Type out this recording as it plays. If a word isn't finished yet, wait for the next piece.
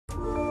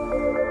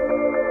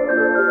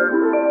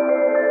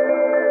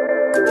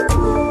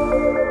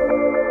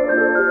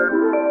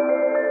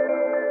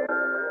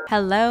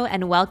Hello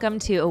and welcome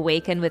to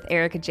Awaken with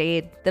Erica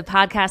Jade, the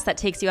podcast that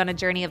takes you on a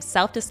journey of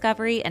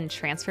self-discovery and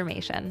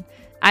transformation.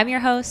 I'm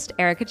your host,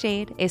 Erica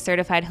Jade, a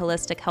certified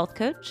holistic health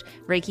coach,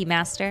 Reiki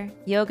master,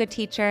 yoga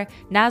teacher,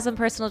 NASM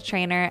personal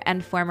trainer,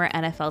 and former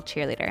NFL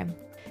cheerleader.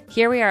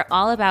 Here we are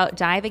all about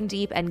diving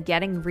deep and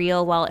getting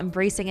real while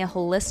embracing a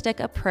holistic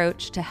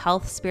approach to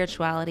health,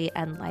 spirituality,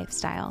 and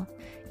lifestyle.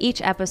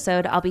 Each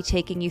episode, I'll be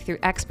taking you through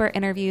expert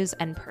interviews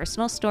and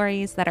personal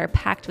stories that are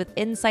packed with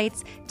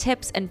insights,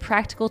 tips, and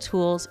practical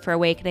tools for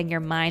awakening your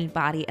mind,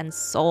 body, and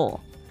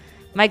soul.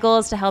 My goal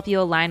is to help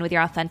you align with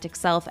your authentic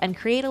self and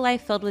create a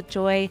life filled with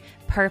joy,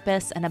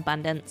 purpose, and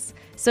abundance.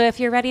 So if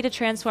you're ready to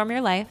transform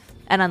your life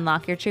and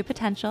unlock your true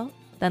potential,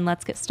 then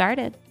let's get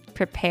started.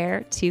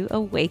 Prepare to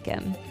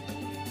awaken.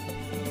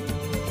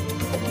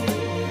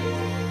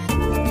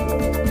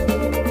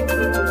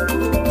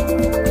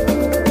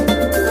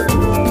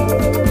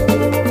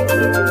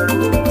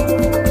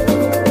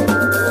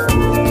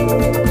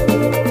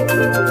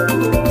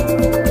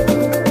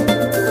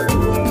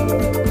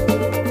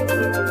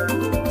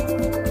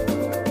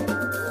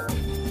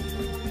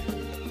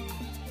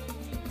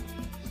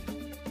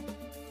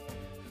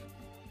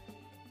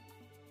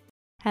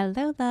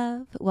 Hello,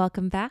 love.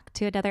 Welcome back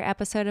to another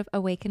episode of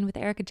Awaken with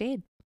Erica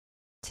Jade.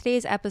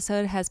 Today's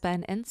episode has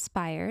been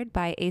inspired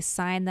by a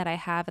sign that I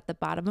have at the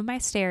bottom of my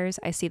stairs.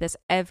 I see this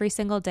every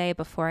single day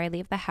before I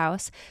leave the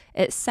house.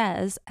 It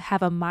says,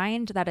 have a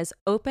mind that is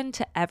open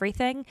to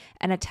everything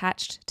and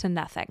attached to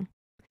nothing.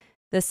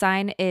 The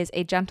sign is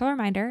a gentle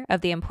reminder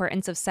of the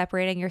importance of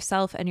separating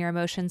yourself and your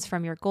emotions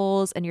from your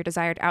goals and your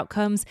desired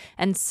outcomes,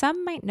 and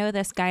some might know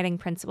this guiding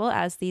principle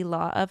as the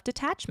Law of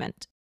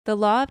Detachment. The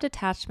Law of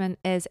Detachment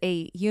is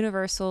a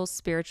universal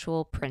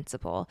spiritual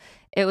principle.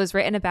 It was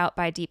written about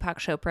by Deepak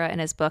Chopra in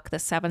his book, The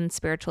 7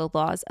 Spiritual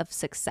Laws of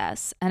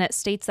Success, and it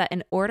states that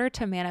in order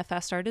to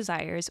manifest our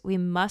desires, we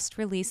must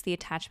release the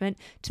attachment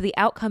to the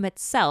outcome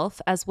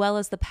itself, as well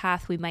as the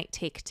path we might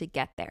take to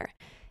get there.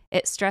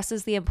 It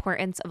stresses the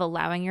importance of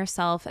allowing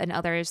yourself and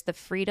others the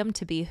freedom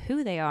to be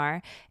who they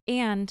are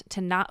and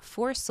to not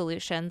force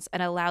solutions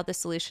and allow the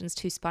solutions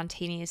to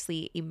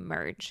spontaneously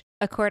emerge.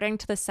 According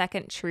to the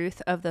second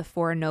truth of the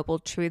Four Noble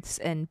Truths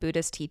in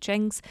Buddhist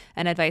teachings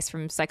and advice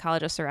from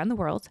psychologists around the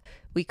world,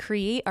 we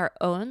create our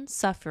own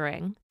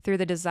suffering through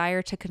the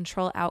desire to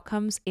control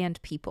outcomes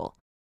and people.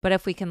 But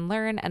if we can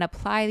learn and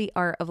apply the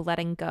art of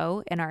letting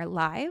go in our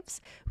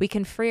lives, we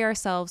can free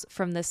ourselves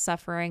from this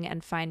suffering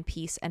and find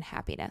peace and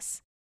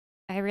happiness.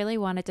 I really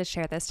wanted to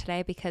share this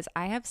today because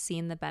I have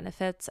seen the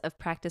benefits of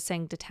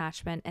practicing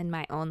detachment in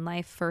my own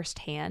life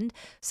firsthand.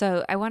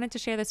 So I wanted to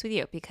share this with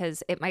you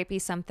because it might be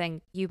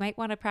something you might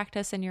want to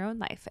practice in your own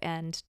life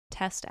and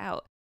test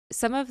out.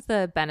 Some of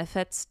the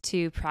benefits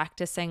to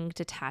practicing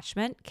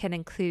detachment can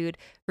include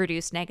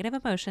reduced negative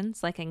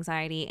emotions like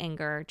anxiety,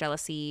 anger,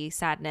 jealousy,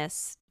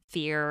 sadness,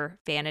 fear,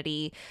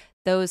 vanity.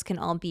 Those can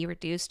all be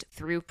reduced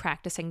through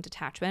practicing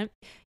detachment.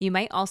 You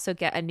might also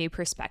get a new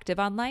perspective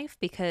on life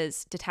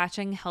because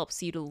detaching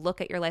helps you to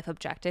look at your life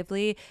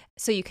objectively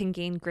so you can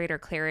gain greater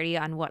clarity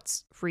on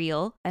what's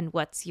real and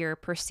what's your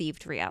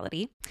perceived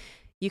reality.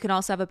 You can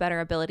also have a better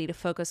ability to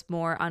focus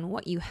more on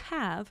what you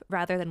have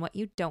rather than what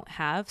you don't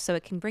have, so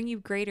it can bring you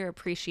greater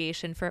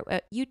appreciation for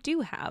what you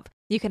do have.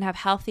 You can have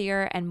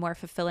healthier and more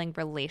fulfilling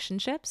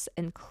relationships,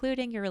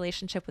 including your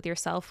relationship with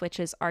yourself, which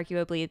is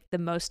arguably the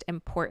most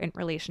important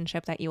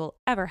relationship that you will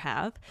ever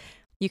have.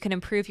 You can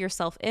improve your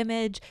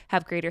self-image,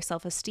 have greater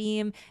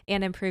self-esteem,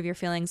 and improve your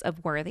feelings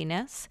of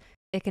worthiness.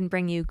 It can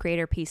bring you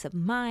greater peace of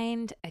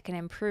mind. It can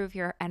improve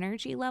your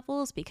energy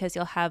levels because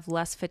you'll have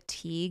less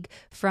fatigue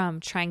from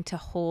trying to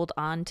hold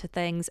on to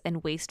things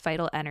and waste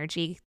vital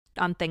energy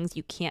on things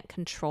you can't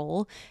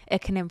control. It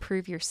can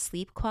improve your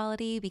sleep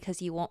quality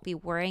because you won't be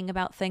worrying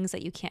about things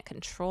that you can't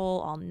control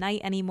all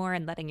night anymore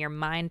and letting your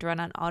mind run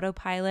on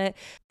autopilot.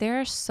 There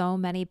are so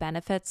many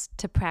benefits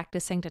to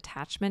practicing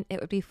detachment.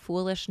 It would be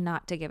foolish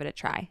not to give it a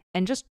try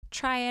and just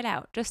try it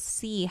out. Just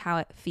see how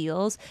it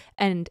feels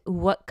and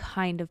what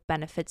kind of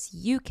benefits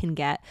you can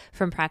get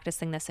from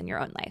practicing this in your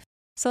own life.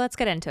 So let's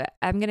get into it.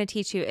 I'm going to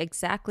teach you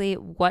exactly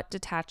what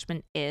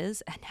detachment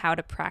is and how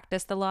to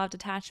practice the Law of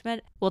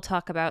Detachment. We'll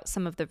talk about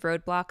some of the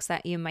roadblocks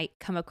that you might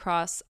come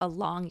across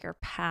along your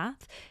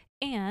path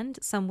and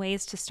some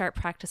ways to start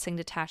practicing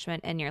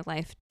detachment in your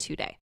life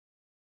today.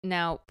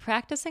 Now,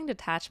 practicing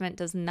detachment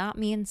does not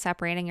mean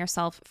separating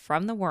yourself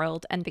from the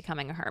world and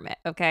becoming a hermit,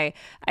 okay?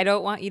 I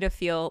don't want you to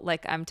feel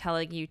like I'm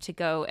telling you to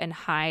go and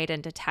hide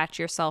and detach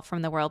yourself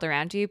from the world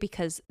around you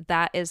because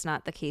that is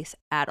not the case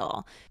at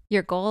all.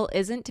 Your goal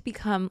isn't to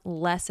become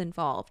less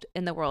involved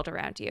in the world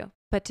around you,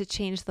 but to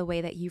change the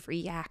way that you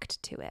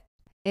react to it.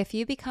 If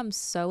you become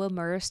so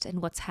immersed in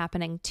what's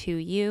happening to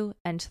you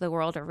and to the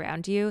world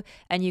around you,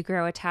 and you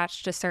grow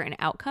attached to certain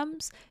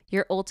outcomes,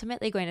 you're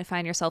ultimately going to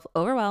find yourself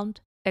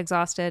overwhelmed,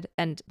 exhausted,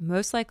 and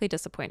most likely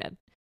disappointed.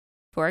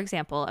 For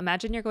example,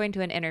 imagine you're going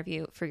to an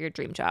interview for your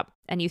dream job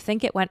and you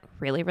think it went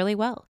really, really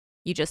well.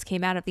 You just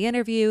came out of the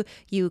interview,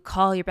 you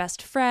call your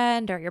best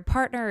friend or your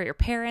partner or your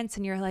parents,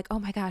 and you're like, oh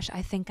my gosh,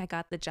 I think I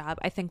got the job.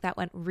 I think that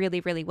went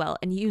really, really well.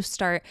 And you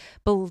start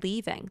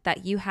believing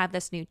that you have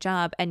this new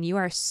job, and you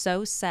are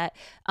so set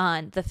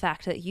on the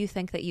fact that you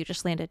think that you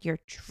just landed your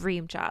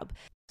dream job.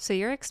 So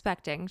you're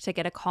expecting to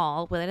get a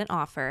call with an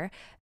offer,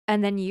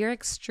 and then you're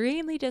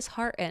extremely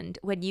disheartened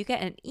when you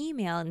get an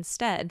email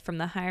instead from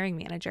the hiring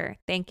manager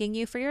thanking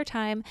you for your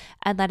time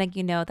and letting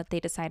you know that they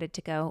decided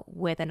to go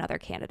with another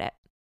candidate.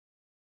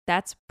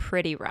 That's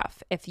pretty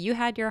rough. If you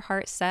had your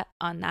heart set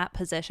on that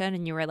position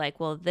and you were like,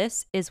 well,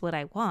 this is what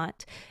I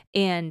want,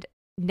 and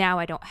now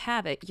I don't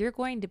have it, you're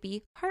going to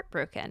be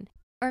heartbroken.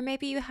 Or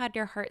maybe you had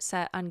your heart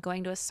set on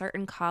going to a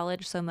certain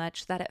college so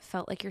much that it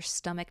felt like your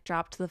stomach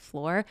dropped to the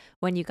floor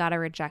when you got a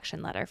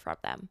rejection letter from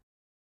them.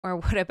 Or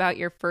what about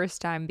your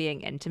first time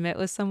being intimate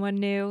with someone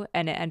new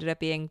and it ended up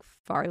being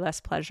far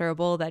less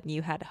pleasurable than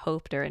you had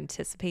hoped or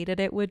anticipated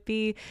it would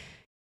be?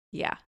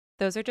 Yeah,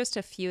 those are just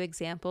a few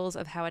examples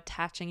of how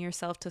attaching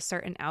yourself to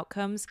certain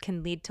outcomes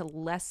can lead to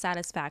less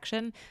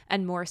satisfaction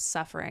and more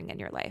suffering in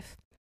your life.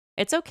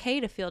 It's okay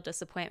to feel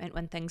disappointment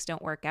when things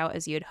don't work out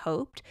as you had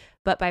hoped,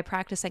 but by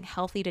practicing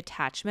healthy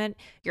detachment,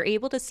 you're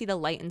able to see the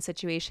light in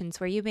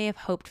situations where you may have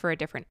hoped for a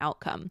different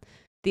outcome.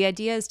 The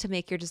idea is to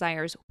make your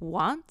desires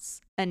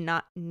wants and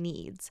not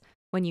needs.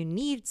 When you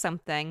need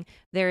something,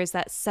 there is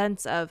that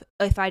sense of,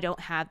 if I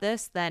don't have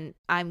this, then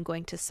I'm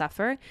going to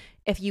suffer.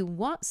 If you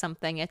want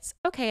something, it's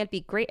okay, it'd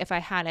be great if I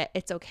had it.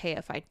 It's okay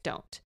if I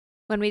don't.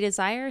 When we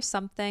desire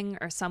something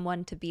or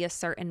someone to be a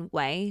certain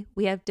way,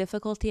 we have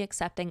difficulty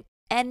accepting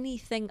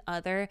anything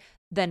other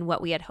than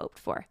what we had hoped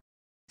for.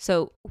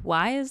 So,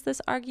 why is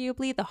this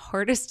arguably the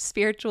hardest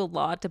spiritual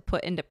law to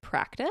put into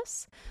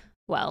practice?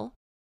 Well,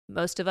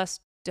 most of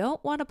us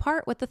don't want to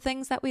part with the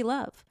things that we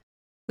love.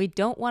 We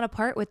don't want to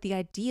part with the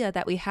idea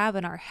that we have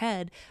in our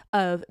head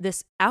of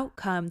this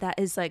outcome that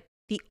is like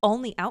the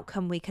only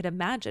outcome we could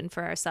imagine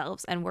for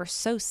ourselves. And we're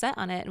so set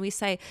on it. And we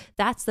say,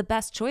 that's the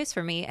best choice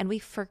for me. And we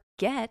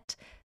forget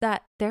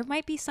that there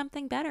might be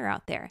something better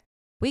out there.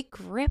 We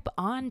grip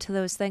on to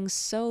those things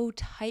so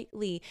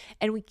tightly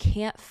and we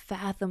can't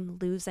fathom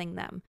losing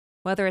them.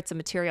 Whether it's a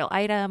material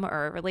item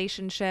or a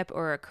relationship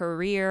or a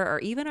career or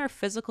even our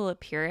physical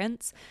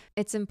appearance,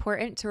 it's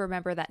important to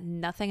remember that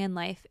nothing in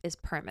life is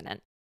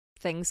permanent.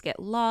 Things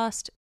get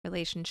lost,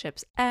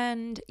 relationships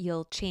end,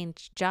 you'll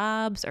change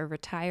jobs or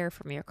retire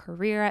from your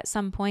career at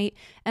some point,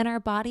 and our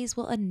bodies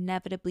will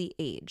inevitably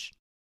age.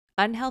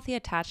 Unhealthy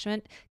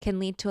attachment can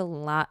lead to a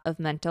lot of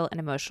mental and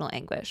emotional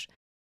anguish.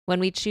 When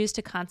we choose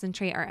to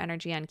concentrate our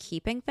energy on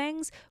keeping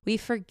things, we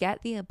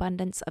forget the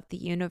abundance of the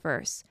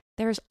universe.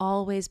 There's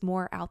always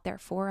more out there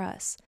for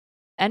us.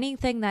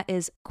 Anything that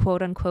is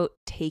quote unquote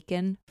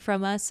taken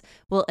from us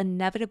will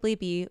inevitably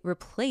be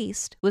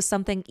replaced with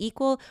something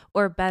equal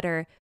or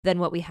better than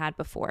what we had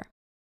before.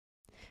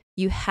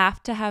 You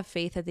have to have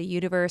faith in the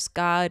universe,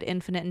 God,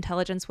 infinite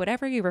intelligence,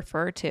 whatever you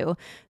refer to,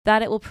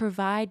 that it will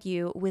provide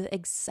you with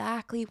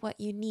exactly what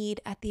you need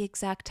at the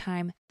exact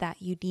time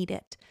that you need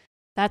it.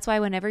 That's why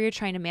whenever you're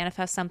trying to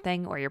manifest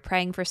something or you're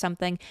praying for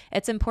something,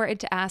 it's important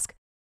to ask,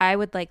 I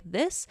would like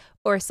this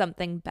or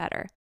something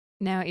better.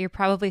 Now, you're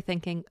probably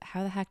thinking,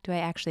 how the heck do I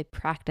actually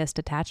practice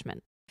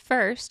detachment?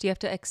 First, you have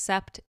to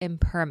accept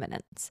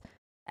impermanence.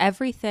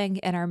 Everything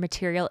in our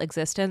material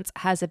existence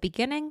has a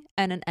beginning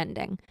and an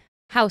ending.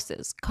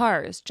 Houses,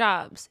 cars,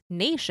 jobs,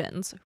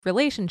 nations,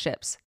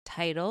 relationships,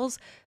 titles,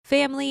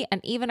 family,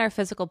 and even our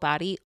physical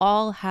body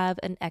all have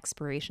an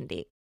expiration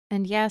date.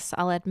 And yes,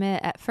 I'll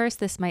admit, at first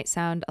this might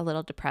sound a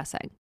little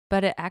depressing,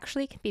 but it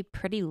actually can be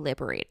pretty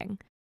liberating.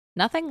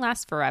 Nothing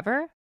lasts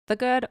forever, the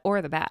good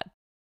or the bad.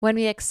 When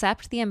we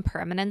accept the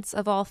impermanence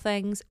of all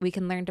things, we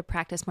can learn to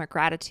practice more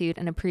gratitude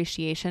and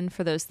appreciation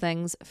for those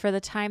things for the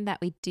time that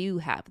we do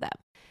have them.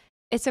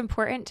 It's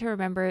important to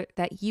remember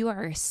that you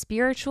are a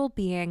spiritual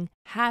being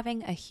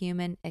having a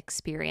human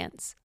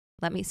experience.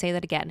 Let me say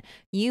that again.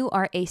 You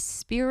are a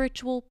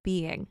spiritual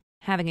being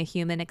having a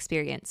human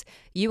experience.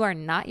 You are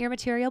not your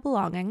material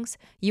belongings.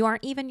 You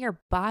aren't even your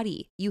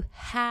body. You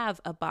have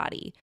a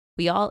body.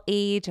 We all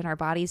age and our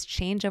bodies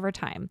change over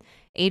time.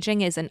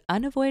 Aging is an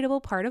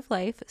unavoidable part of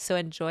life, so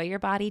enjoy your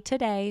body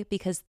today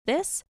because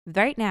this,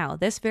 right now,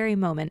 this very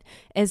moment,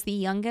 is the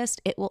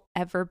youngest it will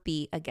ever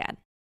be again.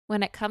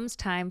 When it comes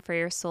time for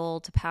your soul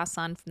to pass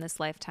on from this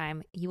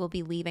lifetime, you will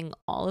be leaving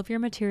all of your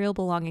material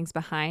belongings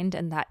behind,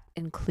 and that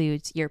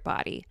includes your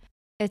body.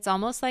 It's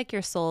almost like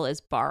your soul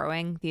is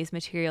borrowing these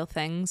material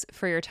things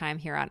for your time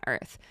here on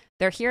earth.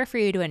 They're here for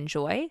you to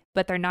enjoy,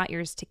 but they're not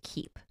yours to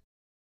keep.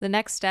 The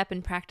next step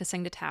in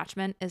practicing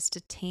detachment is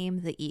to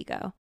tame the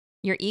ego.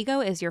 Your ego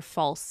is your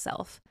false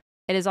self.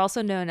 It is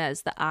also known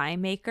as the I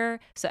maker,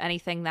 so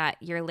anything that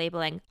you're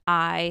labeling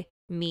I,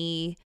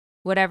 me,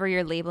 whatever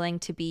you're labeling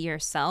to be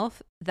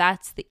yourself,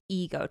 that's the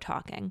ego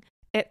talking.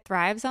 It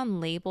thrives on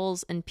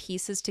labels and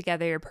pieces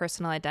together your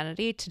personal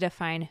identity to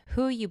define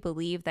who you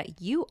believe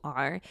that you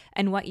are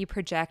and what you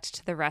project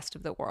to the rest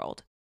of the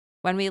world.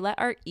 When we let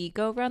our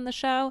ego run the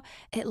show,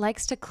 it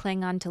likes to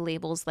cling on to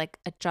labels like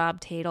a job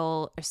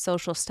title, a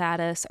social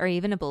status, or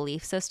even a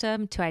belief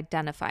system to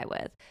identify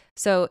with.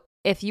 So,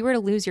 if you were to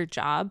lose your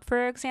job,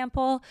 for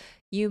example,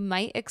 you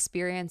might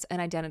experience an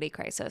identity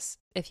crisis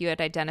if you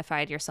had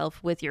identified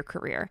yourself with your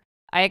career.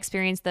 I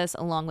experienced this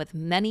along with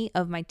many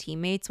of my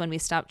teammates when we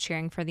stopped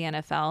cheering for the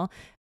NFL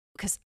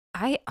because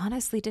I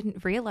honestly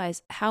didn't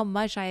realize how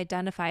much I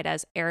identified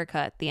as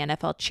Erica, the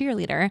NFL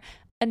cheerleader,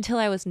 until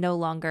I was no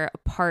longer a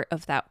part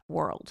of that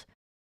world.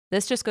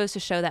 This just goes to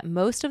show that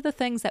most of the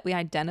things that we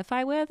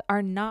identify with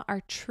are not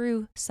our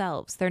true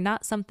selves. They're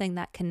not something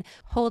that can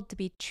hold to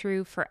be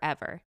true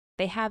forever.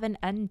 They have an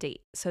end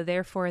date, so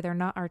therefore they're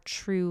not our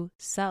true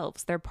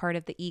selves. They're part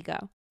of the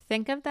ego.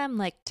 Think of them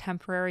like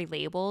temporary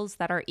labels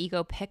that our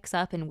ego picks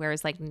up and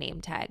wears like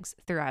name tags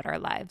throughout our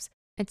lives.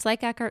 It's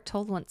like Eckhart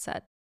Tolle once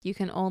said, you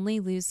can only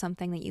lose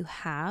something that you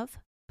have,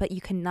 but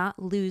you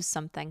cannot lose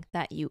something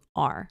that you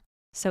are.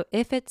 So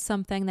if it's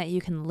something that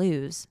you can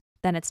lose,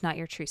 then it's not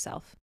your true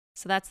self.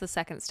 So that's the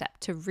second step,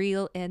 to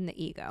reel in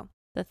the ego.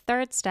 The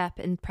third step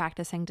in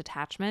practicing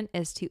detachment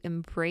is to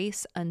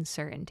embrace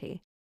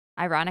uncertainty.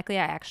 Ironically,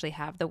 I actually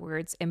have the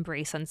words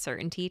embrace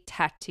uncertainty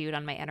tattooed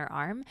on my inner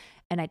arm,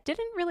 and I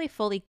didn't really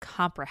fully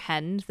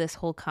comprehend this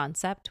whole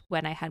concept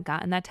when I had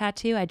gotten that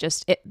tattoo.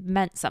 It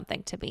meant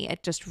something to me.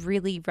 It just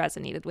really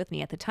resonated with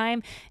me at the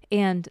time,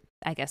 and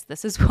I guess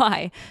this is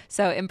why.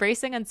 So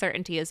embracing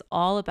uncertainty is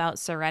all about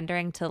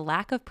surrendering to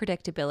lack of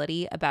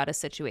predictability about a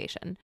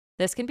situation.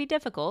 This can be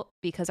difficult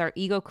because our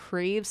ego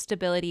craves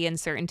stability and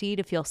certainty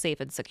to feel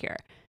safe and secure.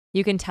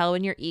 You can tell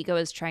when your ego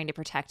is trying to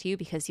protect you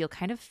because you'll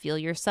kind of feel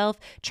yourself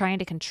trying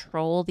to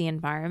control the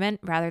environment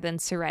rather than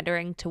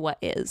surrendering to what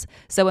is.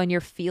 So when you're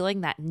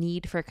feeling that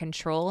need for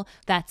control,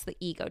 that's the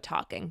ego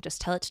talking.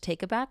 Just tell it to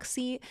take a back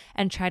seat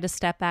and try to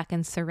step back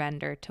and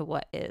surrender to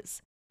what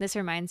is. This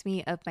reminds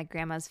me of my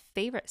grandma's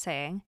favorite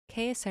saying,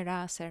 que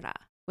será, será,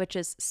 which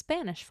is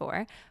Spanish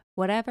for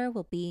whatever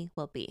will be,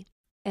 will be.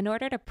 In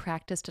order to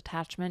practice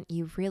detachment,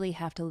 you really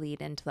have to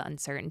lead into the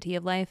uncertainty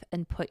of life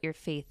and put your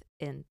faith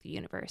in the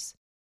universe.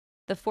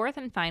 The fourth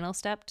and final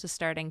step to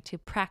starting to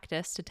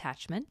practice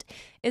detachment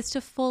is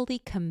to fully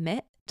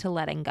commit to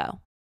letting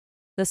go.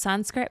 The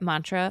Sanskrit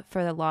mantra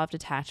for the law of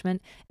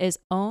detachment is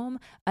Om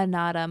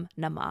Anadam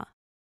Nama,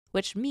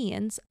 which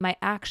means my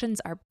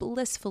actions are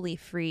blissfully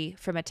free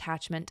from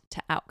attachment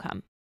to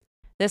outcome.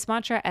 This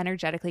mantra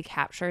energetically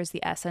captures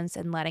the essence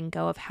in letting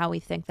go of how we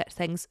think that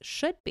things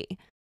should be.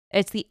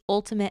 It's the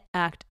ultimate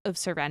act of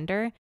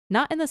surrender,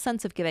 not in the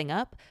sense of giving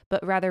up,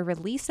 but rather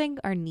releasing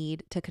our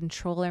need to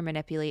control or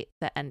manipulate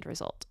the end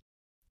result.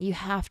 You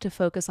have to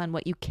focus on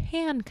what you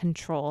can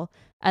control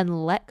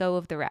and let go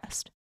of the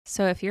rest.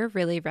 So if you're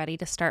really ready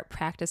to start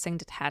practicing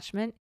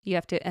detachment, you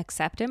have to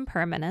accept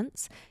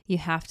impermanence, you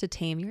have to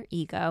tame your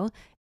ego,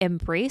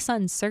 embrace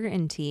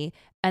uncertainty,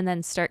 and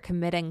then start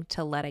committing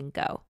to letting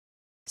go.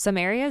 Some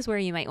areas where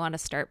you might want to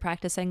start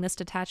practicing this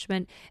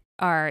detachment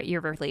are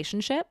your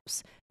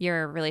relationships,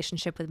 your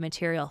relationship with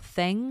material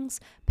things,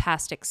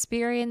 past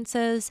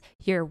experiences,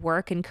 your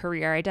work and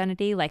career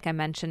identity, like I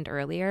mentioned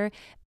earlier,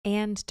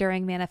 and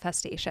during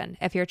manifestation.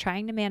 If you're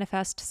trying to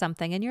manifest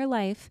something in your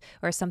life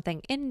or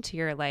something into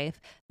your life,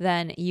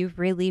 then you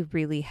really,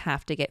 really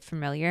have to get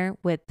familiar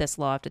with this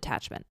law of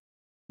detachment.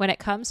 When it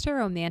comes to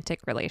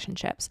romantic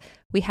relationships,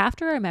 we have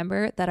to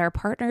remember that our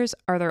partners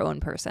are their own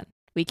person.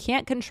 We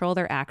can't control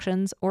their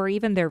actions or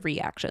even their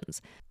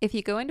reactions. If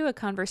you go into a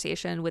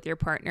conversation with your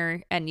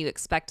partner and you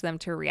expect them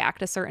to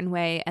react a certain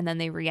way and then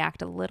they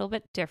react a little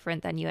bit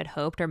different than you had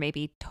hoped, or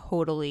maybe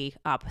totally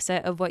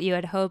opposite of what you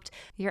had hoped,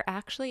 you're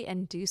actually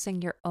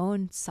inducing your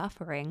own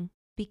suffering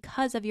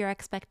because of your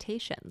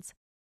expectations.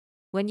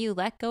 When you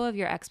let go of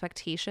your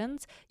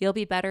expectations, you'll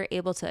be better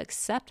able to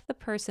accept the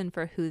person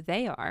for who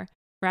they are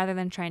rather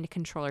than trying to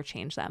control or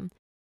change them.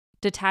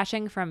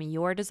 Detaching from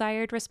your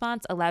desired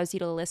response allows you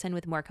to listen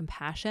with more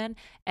compassion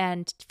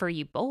and for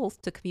you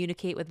both to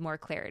communicate with more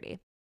clarity.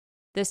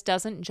 This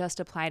doesn't just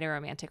apply to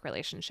romantic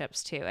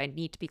relationships too. I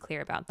need to be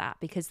clear about that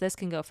because this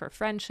can go for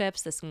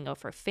friendships, this can go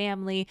for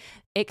family,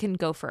 it can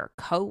go for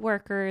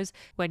coworkers.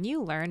 When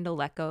you learn to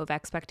let go of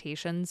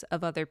expectations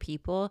of other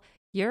people,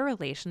 your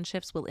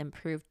relationships will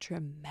improve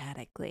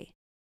dramatically.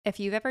 If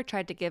you've ever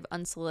tried to give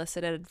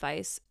unsolicited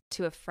advice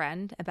to a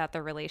friend about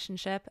their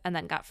relationship and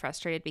then got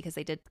frustrated because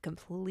they did the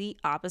complete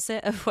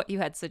opposite of what you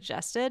had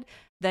suggested,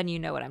 then you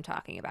know what I'm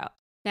talking about.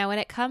 Now, when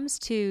it comes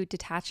to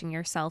detaching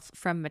yourself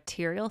from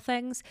material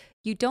things,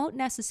 you don't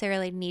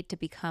necessarily need to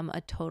become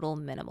a total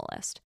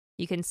minimalist.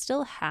 You can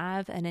still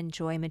have and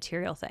enjoy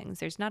material things.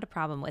 There's not a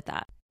problem with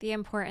that. The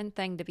important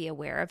thing to be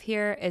aware of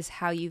here is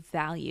how you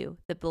value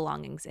the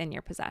belongings in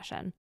your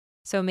possession.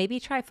 So maybe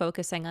try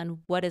focusing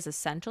on what is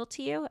essential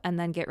to you and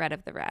then get rid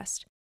of the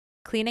rest.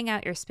 Cleaning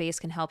out your space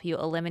can help you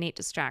eliminate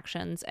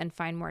distractions and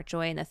find more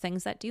joy in the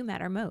things that do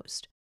matter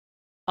most.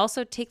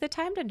 Also, take the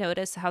time to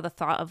notice how the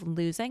thought of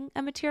losing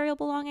a material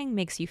belonging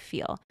makes you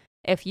feel.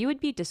 If you would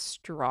be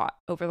distraught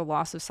over the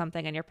loss of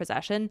something in your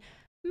possession,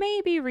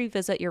 maybe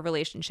revisit your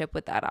relationship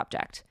with that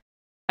object.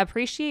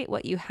 Appreciate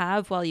what you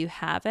have while you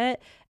have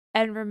it,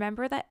 And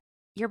remember that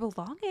your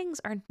belongings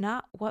are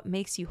not what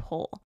makes you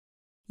whole.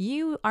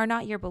 You are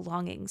not your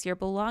belongings. Your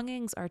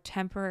belongings are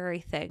temporary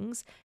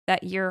things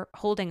that you're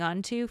holding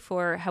on to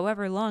for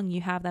however long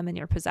you have them in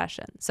your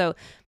possession. So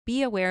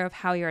be aware of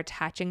how you're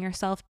attaching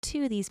yourself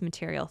to these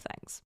material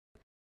things.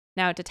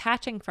 Now,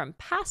 detaching from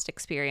past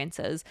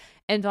experiences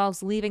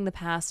involves leaving the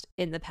past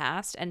in the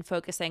past and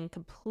focusing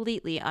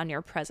completely on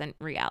your present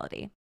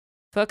reality.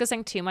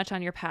 Focusing too much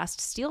on your past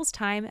steals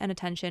time and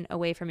attention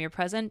away from your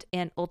present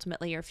and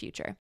ultimately your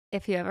future.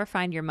 If you ever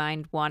find your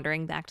mind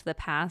wandering back to the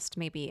past,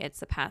 maybe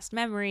it's a past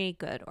memory,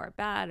 good or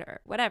bad,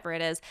 or whatever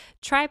it is,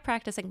 try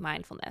practicing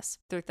mindfulness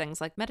through things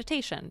like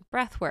meditation,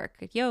 breath work,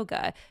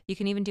 yoga. You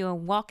can even do a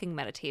walking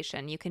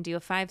meditation. You can do a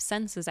 5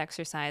 senses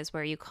exercise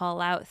where you call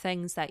out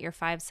things that your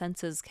 5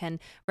 senses can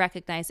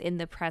recognize in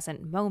the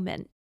present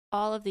moment.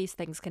 All of these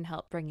things can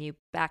help bring you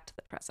back to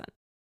the present.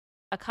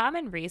 A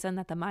common reason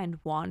that the mind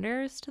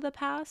wanders to the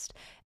past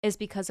is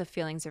because of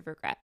feelings of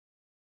regret.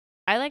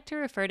 I like to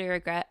refer to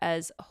regret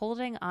as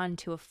holding on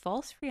to a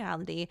false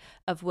reality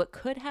of what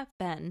could have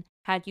been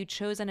had you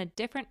chosen a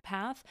different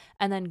path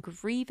and then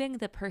grieving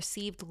the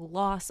perceived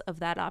loss of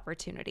that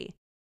opportunity.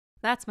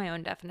 That's my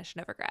own definition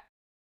of regret.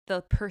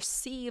 The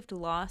perceived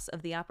loss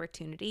of the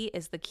opportunity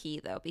is the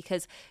key, though,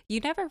 because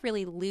you never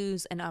really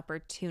lose an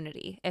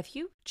opportunity. If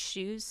you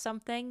choose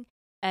something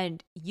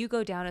and you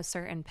go down a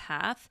certain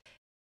path,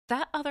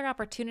 that other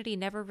opportunity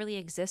never really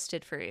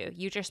existed for you.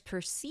 You just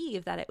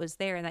perceive that it was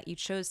there and that you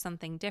chose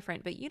something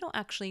different, but you don't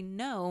actually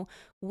know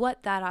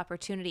what that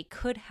opportunity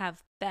could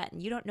have been.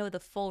 You don't know the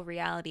full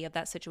reality of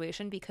that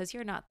situation because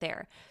you're not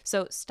there.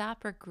 So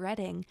stop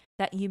regretting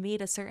that you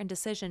made a certain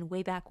decision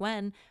way back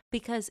when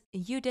because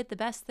you did the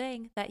best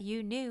thing that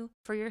you knew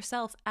for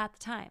yourself at the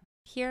time.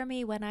 Hear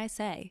me when I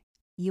say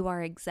you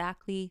are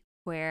exactly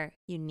where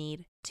you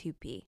need to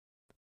be.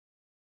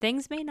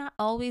 Things may not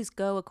always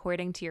go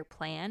according to your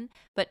plan,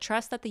 but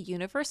trust that the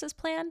universe's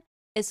plan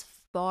is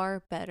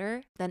far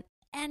better than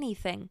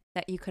anything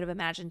that you could have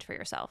imagined for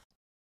yourself.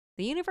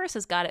 The universe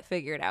has got it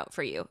figured out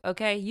for you,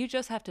 okay? You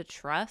just have to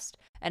trust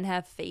and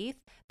have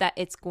faith that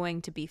it's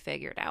going to be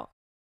figured out.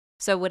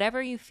 So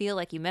whatever you feel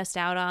like you missed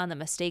out on, the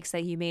mistakes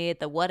that you made,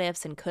 the what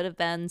ifs and could have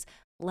beens,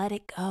 let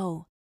it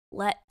go.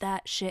 Let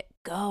that shit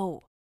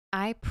go.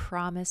 I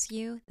promise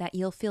you that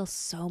you'll feel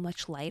so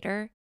much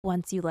lighter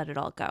once you let it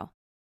all go.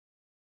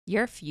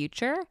 Your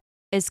future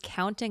is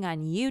counting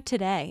on you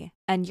today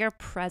and your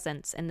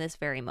presence in this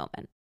very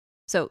moment.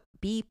 So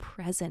be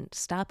present.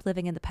 Stop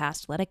living in the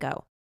past. Let it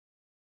go.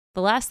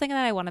 The last thing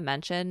that I want to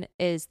mention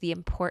is the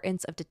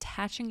importance of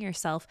detaching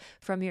yourself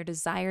from your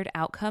desired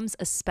outcomes,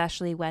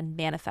 especially when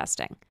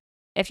manifesting.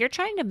 If you're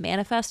trying to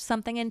manifest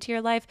something into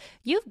your life,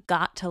 you've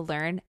got to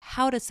learn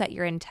how to set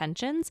your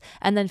intentions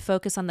and then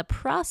focus on the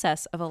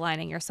process of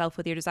aligning yourself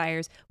with your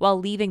desires while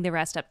leaving the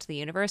rest up to the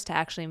universe to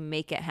actually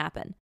make it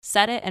happen.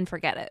 Set it and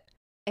forget it.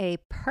 A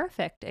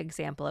perfect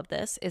example of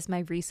this is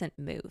my recent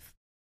move.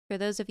 For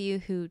those of you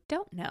who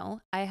don't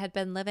know, I had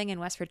been living in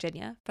West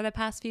Virginia for the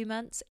past few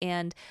months,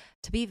 and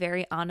to be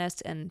very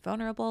honest and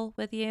vulnerable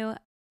with you,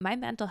 my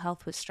mental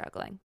health was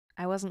struggling.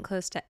 I wasn't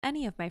close to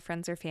any of my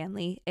friends or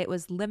family. It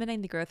was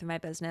limiting the growth of my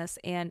business,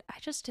 and I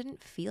just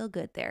didn't feel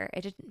good there.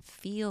 It didn't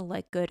feel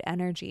like good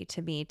energy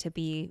to me to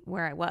be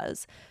where I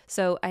was.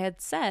 So I had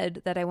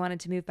said that I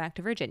wanted to move back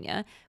to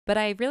Virginia, but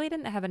I really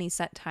didn't have any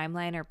set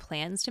timeline or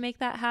plans to make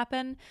that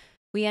happen.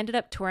 We ended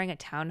up touring a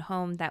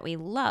townhome that we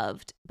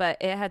loved, but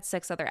it had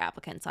 6 other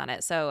applicants on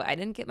it. So I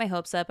didn't get my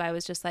hopes up. I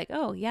was just like,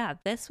 oh, yeah,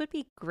 this would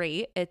be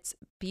great. It's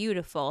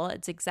beautiful.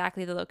 It's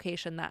exactly the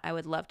location that I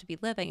would love to be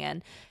living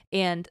in.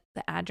 And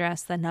the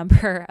address, the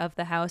number of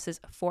the house is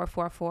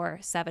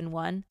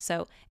 44471.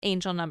 So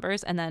angel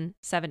numbers and then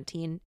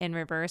 17 in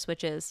reverse,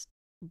 which is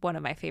one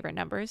of my favorite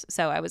numbers.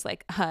 So I was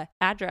like,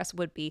 address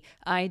would be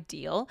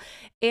ideal.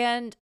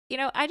 And,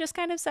 I just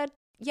kind of said,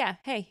 yeah,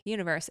 hey,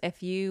 universe,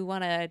 if you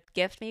want to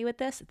gift me with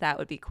this, that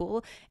would be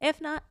cool.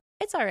 If not,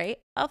 it's all right.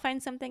 I'll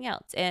find something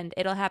else and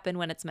it'll happen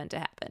when it's meant to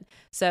happen.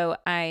 So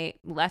I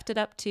left it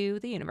up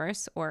to the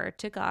universe or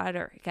to God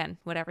or again,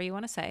 whatever you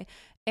want to say.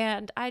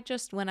 And I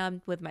just went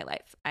on with my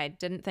life. I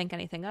didn't think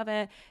anything of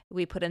it.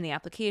 We put in the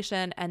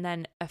application. And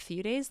then a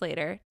few days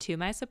later, to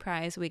my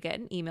surprise, we get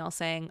an email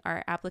saying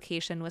our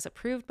application was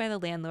approved by the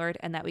landlord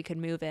and that we could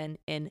move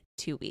in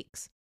 2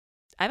 weeks.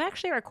 I'm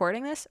actually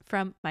recording this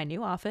from my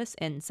new office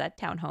in said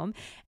townhome,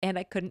 and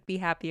I couldn't be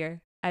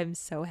happier. I'm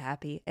so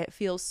happy. It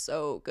feels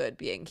so good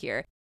being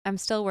here. I'm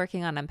still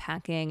working on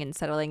unpacking and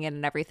settling in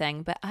and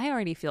everything, but I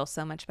already feel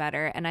so much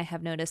better, and I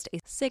have noticed a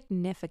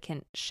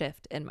significant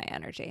shift in my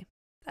energy.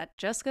 That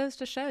just goes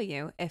to show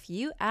you, if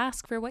you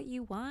ask for what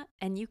you want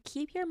and you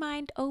keep your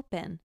mind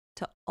open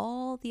to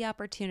all the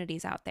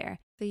opportunities out there,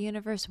 the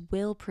universe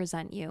will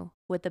present you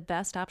with the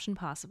best option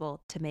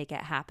possible to make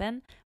it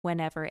happen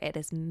whenever it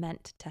is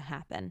meant to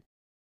happen.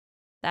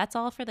 That's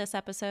all for this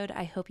episode.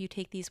 I hope you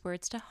take these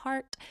words to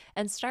heart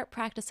and start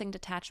practicing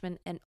detachment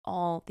in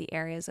all the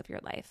areas of your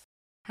life.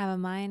 Have a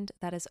mind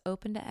that is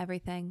open to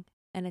everything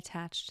and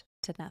attached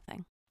to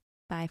nothing.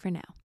 Bye for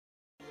now.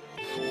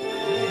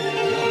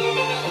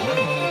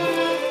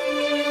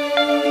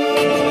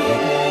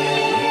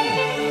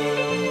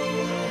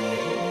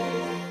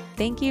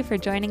 Thank you for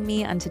joining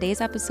me on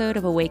today's episode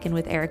of Awaken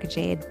with Erica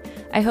Jade.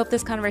 I hope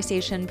this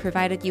conversation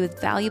provided you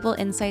with valuable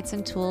insights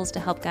and tools to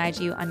help guide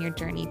you on your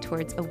journey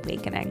towards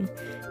awakening.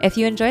 If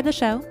you enjoyed the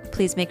show,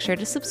 please make sure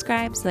to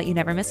subscribe so that you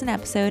never miss an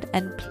episode,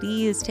 and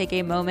please take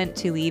a moment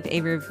to leave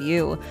a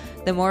review.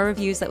 The more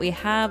reviews that we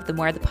have, the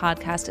more the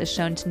podcast is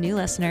shown to new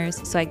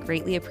listeners, so I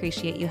greatly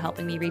appreciate you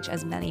helping me reach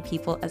as many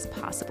people as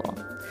possible.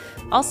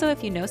 Also,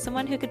 if you know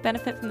someone who could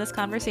benefit from this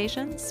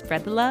conversation,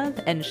 spread the love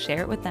and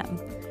share it with them.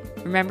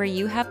 Remember,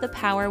 you have the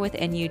power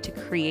within you to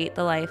create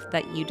the life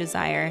that you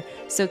desire.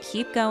 So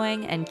keep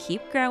going and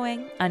keep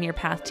growing on your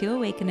path to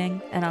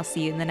awakening, and I'll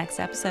see you in the next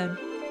episode.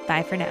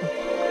 Bye for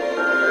now.